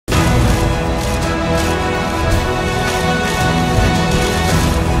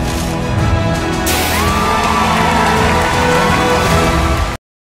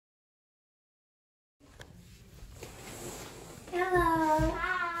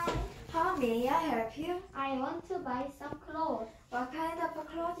may I help you? I want to buy some clothes. What kind of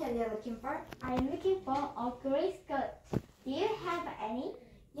clothes are you looking for? I'm looking for a gray skirt. Do you have any?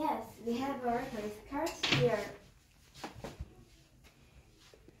 Yes, we have a gray skirt here.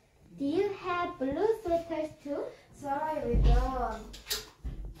 Do you have blue sweaters too? Sorry, we don't.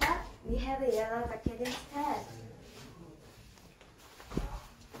 But we have a yellow jacket instead.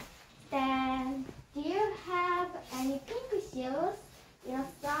 Then, do you have any pink shoes in a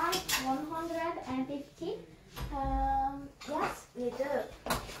size 150? Yes, we do.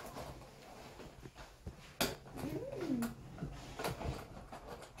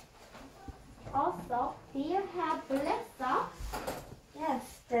 Also, do you have black socks? Yes,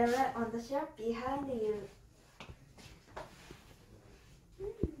 they're on the shelf behind you.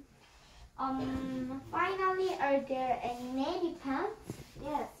 Finally, are there any navy pants?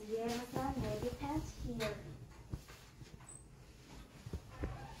 Yes, we have some navy pants here.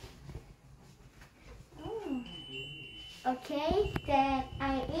 Okay, then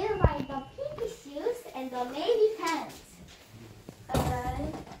I will buy the pink shoes and the navy pants.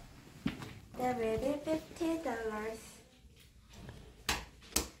 Alright, that will be $50.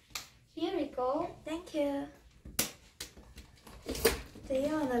 Here we go. Thank you. Do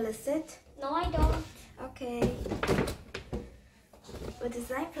you want a receipt? No, I don't. Okay. What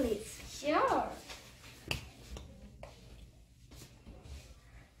design, please? Sure.